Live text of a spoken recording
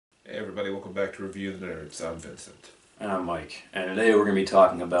Hey everybody, welcome back to Review the Nerds. I'm Vincent. And I'm Mike, and today we're going to be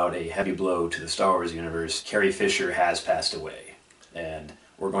talking about a heavy blow to the Star Wars universe. Carrie Fisher has passed away, and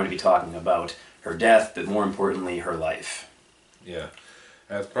we're going to be talking about her death, but more importantly, her life. Yeah.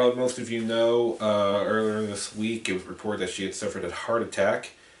 As probably most of you know, earlier this week it was reported that she had suffered a heart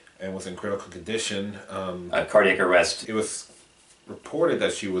attack and was in critical condition. Cardiac arrest. It was reported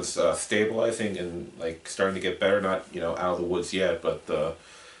that she was stabilizing and starting to get better, not out of the woods yet, but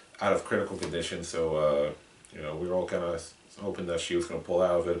out of critical condition. So we were all kind of hoping that she was going to pull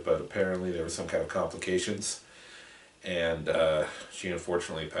out of it, but apparently there was some kind of complications, and she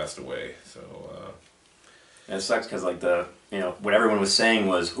unfortunately passed away. So And it sucks because what everyone was saying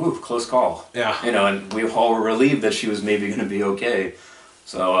was, "Ooh, close call." Yeah. And we all were relieved that she was maybe going to be okay.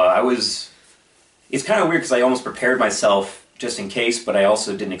 So It's kind of weird because I almost prepared myself just in case, but I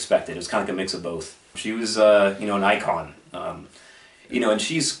also didn't expect it. It was kind of like a mix of both. She was, an icon. And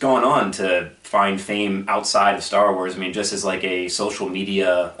she's gone on to find fame outside of Star Wars. I mean, just as like a social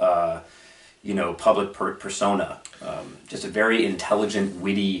media, public persona. Just a very intelligent,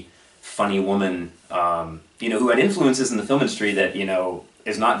 witty, funny woman, who had influences in the film industry that,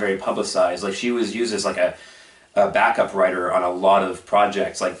 is not very publicized. Like, she was used as like a backup writer on a lot of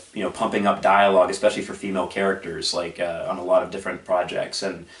projects, like, pumping up dialogue, especially for female characters, on a lot of different projects.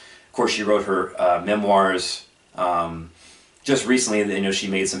 And, of course, she wrote her memoirs. Just recently, she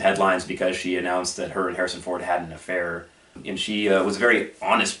made some headlines because she announced that her and Harrison Ford had an affair. And she was a very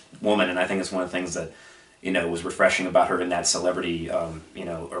honest woman, and I think it's one of the things that, was refreshing about her in that celebrity,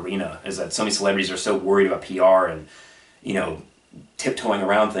 arena, is that so many celebrities are so worried about PR and, tiptoeing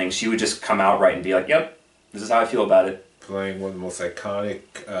around things. She would just come outright and be like, yep, this is how I feel about it. Playing one of the most iconic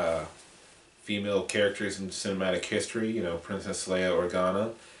female characters in cinematic history, Princess Leia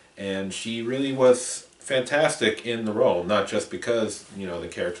Organa, and she really was fantastic in the role, not just because the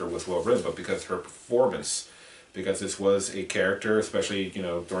character was well written, but because her performance, because this was a character, especially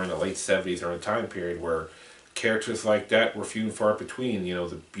during the late 70s or a time period where characters like that were few and far between.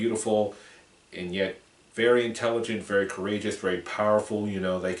 The beautiful and yet very intelligent, very courageous, very powerful.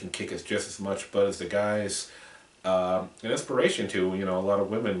 They can kick us just as much butt as the guys. An inspiration to a lot of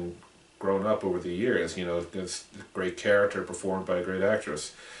women grown up over the years. This great character performed by a great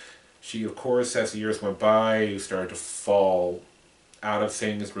actress. She, of course, as the years went by, started to fall out of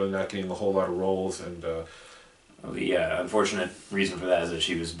things, really not getting a whole lot of roles. And the unfortunate reason for that is that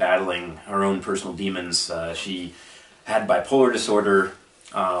she was battling her own personal demons. She had bipolar disorder,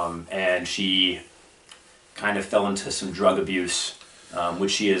 and she kind of fell into some drug abuse, which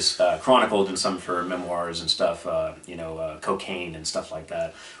she has chronicled in some of her memoirs and stuff, cocaine and stuff like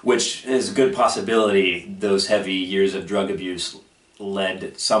that, which is a good possibility those heavy years of drug abuse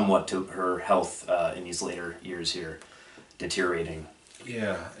led somewhat to her health in these later years here deteriorating.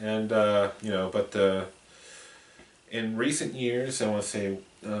 Yeah, and in recent years, I want to say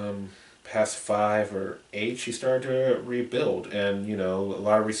past 5 or 8, she started to rebuild, and a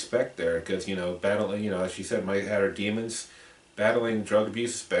lot of respect there, because battling, as she said, might have her demons, battling drug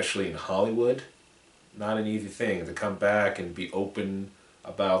abuse, especially in Hollywood, not an easy thing to come back and be open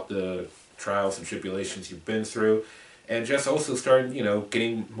about the trials and tribulations you've been through. And just also started,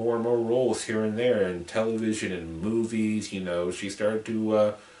 getting more and more roles here and there in television and movies. She started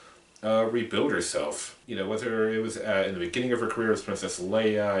to rebuild herself. Whether it was in the beginning of her career as Princess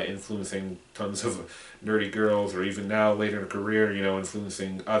Leia, influencing tons of nerdy girls, or even now later in her career,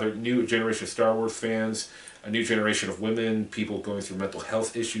 influencing other new generation of Star Wars fans, a new generation of women, people going through mental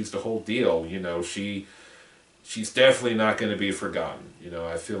health issues, the whole deal. She's definitely not going to be forgotten.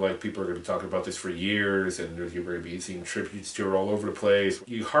 I feel like people are going to be talking about this for years, and you're going to be seeing tributes to her all over the place.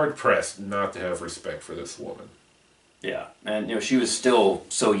 You're hard-pressed not to have respect for this woman. Yeah, and she was still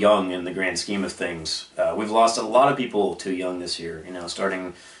so young in the grand scheme of things. We've lost a lot of people too young this year,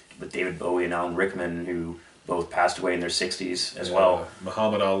 starting with David Bowie and Alan Rickman, who both passed away in their 60s as well.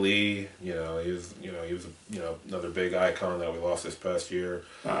 Muhammad Ali, he was another big icon that we lost this past year.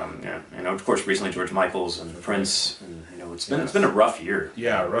 And of course recently George Michaels and Prince, and it's been a rough year.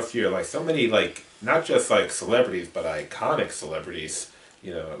 Yeah, a rough year. Like so many, not just celebrities, but iconic celebrities.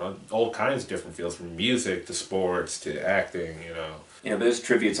 In all kinds of different fields, from music to sports to acting. There's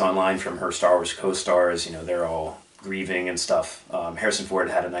tributes online from her Star Wars co-stars. They're all grieving and stuff. Harrison Ford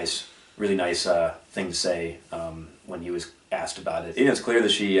had a really nice thing to say when he was asked about it. It's clear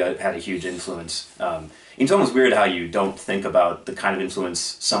that she had a huge influence. It's almost weird how you don't think about the kind of influence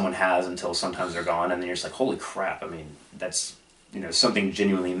someone has until sometimes they're gone, and then you're just like, holy crap, that's something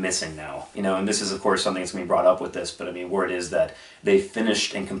genuinely missing now. And this is, of course, something that's going to be brought up with this, but word is that they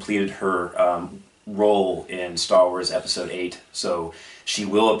finished and completed her role in Star Wars Episode 8. So she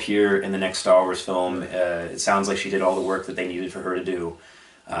will appear in the next Star Wars film. It sounds like she did all the work that they needed for her to do.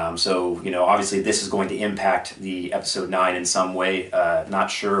 So, you know, obviously this is going to impact the Episode 9 in some way.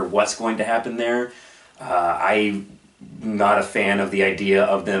 Not sure what's going to happen there. I'm not a fan of the idea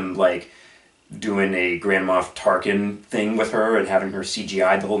of them, like, doing a Grand Moff Tarkin thing with her and having her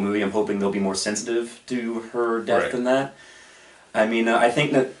CGI the whole movie. I'm hoping they'll be more sensitive to her death than that. I mean, I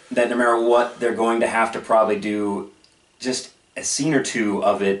think that no matter what, they're going to have to probably do just a scene or two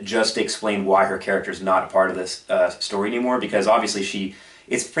of it just to explain why her character is not a part of this story anymore. Because obviously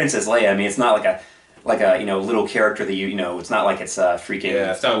it's Princess Leia. I mean, it's not like a you know little character that you know. It's not like it's freaking.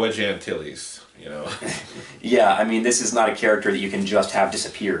 Yeah, it's not Wedge Antilles, you know. Yeah, I mean, this is not a character that you can just have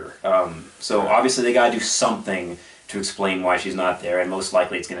disappear. So obviously they got to do something to explain why she's not there, and most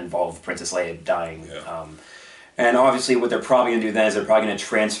likely it's going to involve Princess Leia dying. Yeah. And obviously what they're probably going to do then is they're probably going to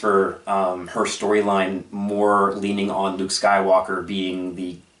transfer her storyline more leaning on Luke Skywalker being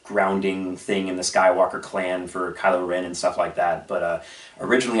the grounding thing in the Skywalker clan for Kylo Ren and stuff like that. But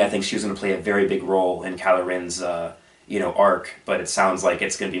originally I think she was going to play a very big role in Kylo Ren's you know, arc, but it sounds like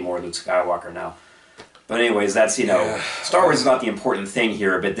it's going to be more Luke Skywalker now. But anyways, that's, you know, Star Wars is not the important thing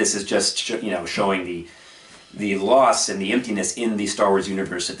here, but this is just, you know, showing the loss and the emptiness in the Star Wars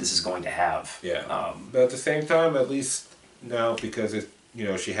universe that this is going to have. Yeah. But at the same time, at least now, because it, you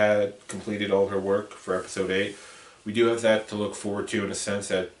know, she had completed all her work for Episode 8, we do have that to look forward to, in a sense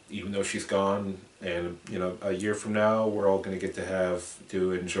that even though she's gone, and, you know, a year from now, we're all going to get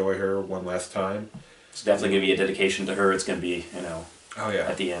to enjoy her one last time. It's definitely going to be a dedication to her. It's going to be, you know,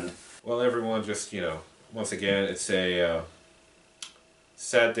 at the end. Well, everyone, just, you know, once again, it's a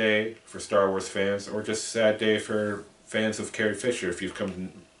sad day for Star Wars fans, or just a sad day for fans of Carrie Fisher if you've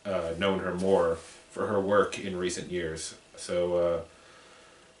come to known her more for her work in recent years. So,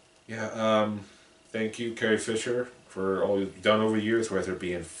 thank you, Carrie Fisher, for all you've done over the years, whether it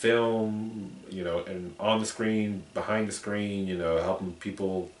be in film, you know, and on the screen, behind the screen, you know, helping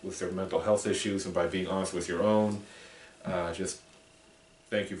people with their mental health issues, and by being honest with your own. Just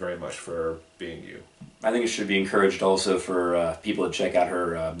thank you very much for being you. I think it should be encouraged also for people to check out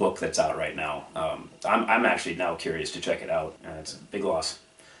her book that's out right now. I'm actually now curious to check it out. It's a big loss.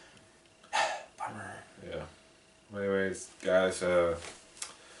 Bummer. Yeah. Anyways, guys, we'll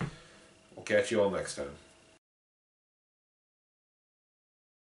catch you all next time.